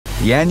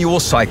The annual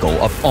cycle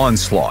of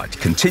Onslaught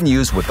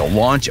continues with the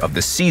launch of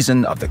the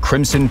season of the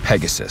Crimson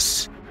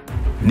Pegasus.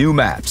 New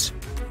maps,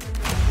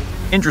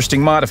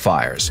 interesting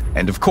modifiers,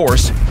 and of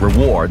course,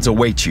 rewards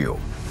await you.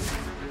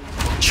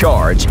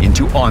 Charge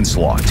into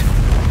Onslaught.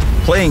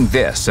 Playing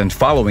this and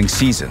following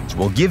seasons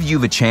will give you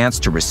the chance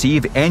to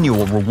receive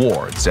annual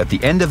rewards at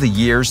the end of the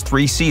year's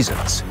 3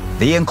 seasons.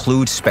 They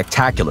include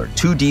spectacular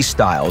 2D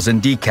styles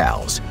and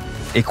decals,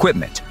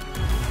 equipment,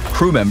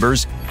 crew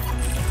members,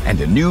 and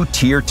a new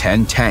Tier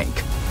 10 tank,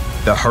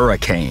 the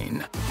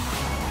Hurricane.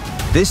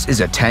 This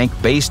is a tank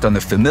based on the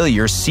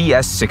familiar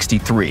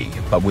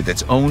CS-63, but with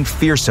its own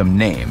fearsome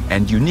name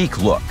and unique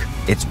look.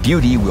 Its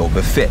beauty will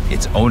befit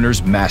its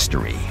owner's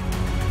mastery.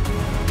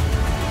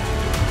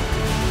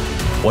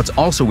 What's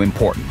also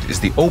important is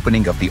the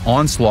opening of the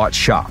Onslaught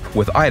shop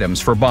with items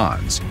for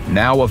bonds,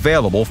 now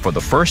available for the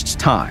first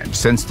time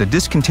since the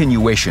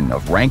discontinuation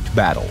of ranked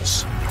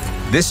battles.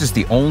 This is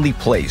the only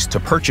place to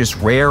purchase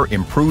rare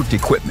improved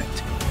equipment,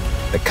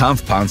 the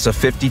Kampfpanzer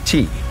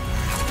 50T,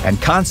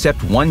 and Concept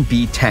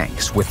 1B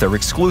tanks with their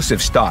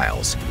exclusive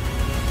styles,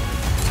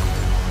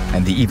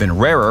 and the even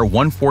rarer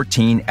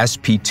 114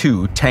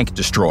 SP2 tank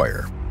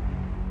destroyer.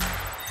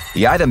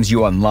 The items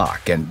you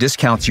unlock and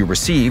discounts you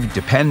receive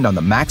depend on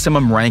the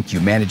maximum rank you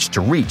manage to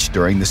reach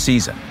during the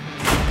season.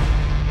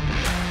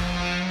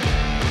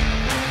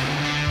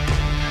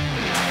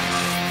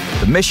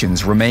 The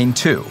missions remain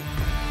too.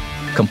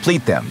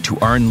 Complete them to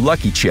earn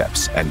lucky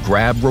chips and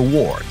grab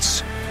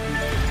rewards.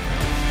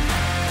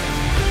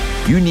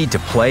 You need to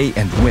play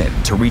and win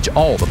to reach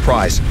all the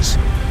prizes.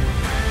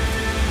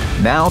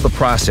 Now the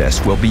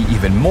process will be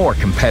even more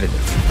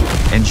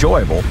competitive,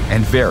 enjoyable,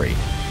 and varied.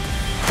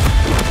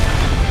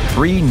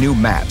 3 new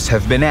maps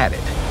have been added.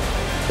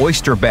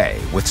 Oyster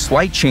Bay with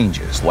slight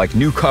changes like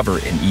new cover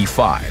in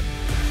E5.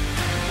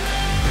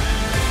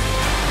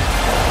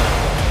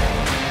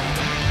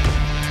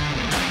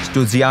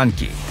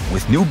 Studzianki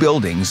with new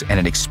buildings and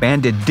an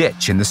expanded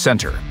ditch in the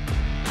center.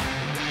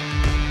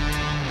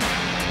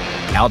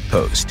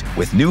 Outpost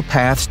with new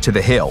paths to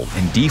the hill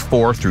in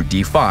D4 through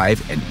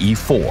D5 and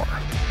E4.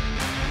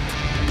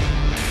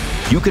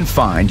 You can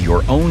find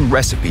your own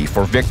recipe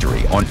for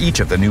victory on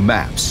each of the new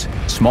maps.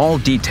 Small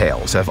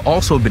details have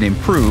also been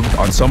improved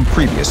on some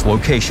previous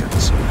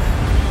locations.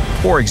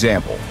 For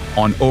example,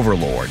 on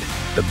Overlord,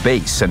 the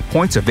base and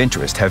points of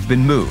interest have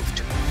been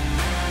moved.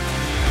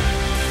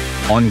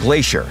 On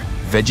Glacier,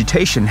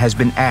 vegetation has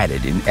been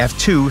added in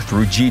F2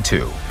 through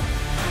G2.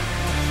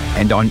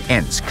 And on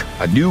Ensk,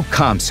 a new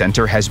comm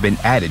center has been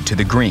added to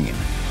the green,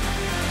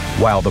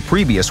 while the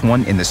previous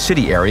one in the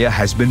city area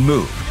has been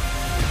moved.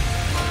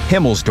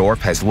 Himmelsdorf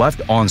has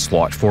left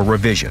Onslaught for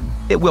revision.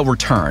 It will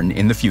return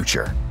in the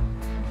future.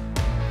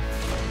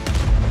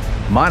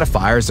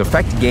 Modifiers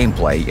affect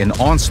gameplay in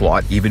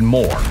Onslaught even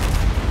more.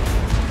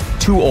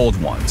 2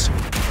 old ones,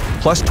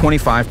 plus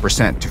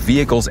 25% to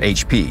vehicles'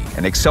 HP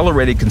and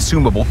accelerated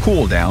consumable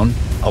cooldown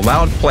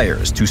allowed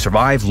players to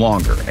survive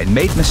longer and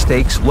made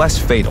mistakes less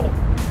fatal.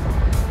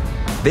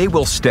 They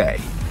will stay,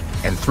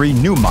 and 3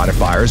 new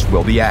modifiers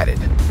will be added.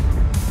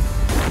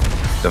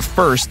 The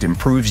first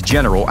improves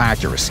general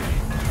accuracy.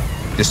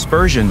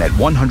 Dispersion at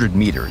 100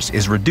 meters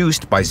is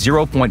reduced by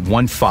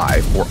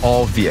 0.15 for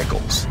all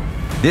vehicles.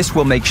 This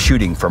will make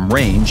shooting from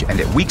range and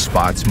at weak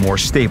spots more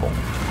stable.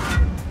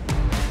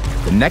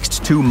 The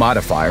next 2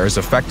 modifiers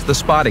affect the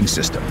spotting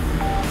system.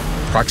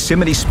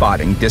 Proximity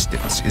spotting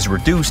distance is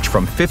reduced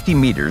from 50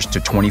 meters to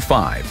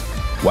 25,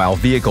 while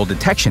vehicle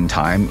detection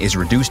time is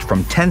reduced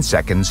from 10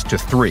 seconds to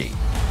 3.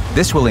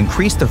 This will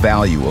increase the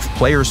value of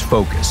players'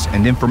 focus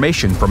and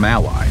information from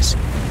allies,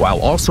 while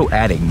also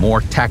adding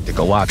more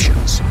tactical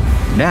options.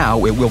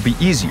 Now it will be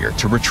easier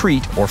to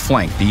retreat or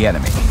flank the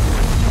enemy.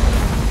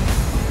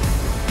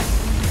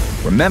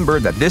 Remember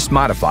that this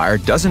modifier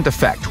doesn't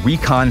affect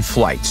recon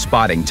flight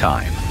spotting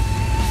time.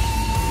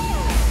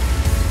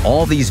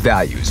 All these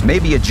values may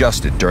be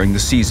adjusted during the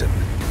season.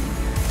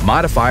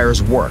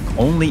 Modifiers work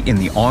only in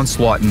the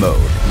Onslaught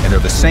mode and are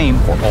the same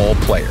for all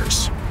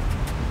players.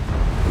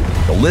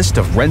 The list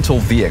of rental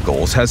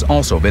vehicles has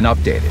also been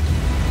updated.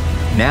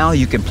 Now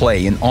you can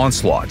play in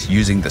Onslaught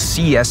using the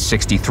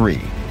CS-63,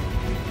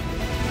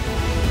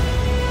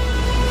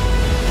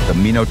 the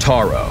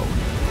Minotauro,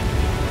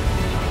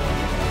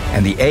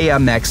 and the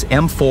AMX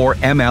M4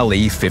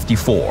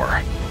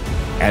 MLE-54.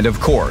 And of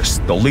course,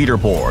 the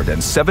leaderboard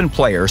and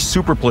 7-player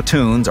super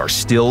platoons are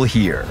still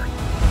here.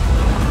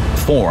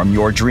 Form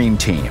your dream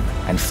team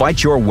and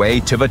fight your way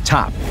to the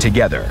top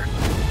together.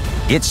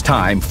 It's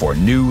time for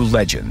new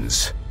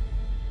legends.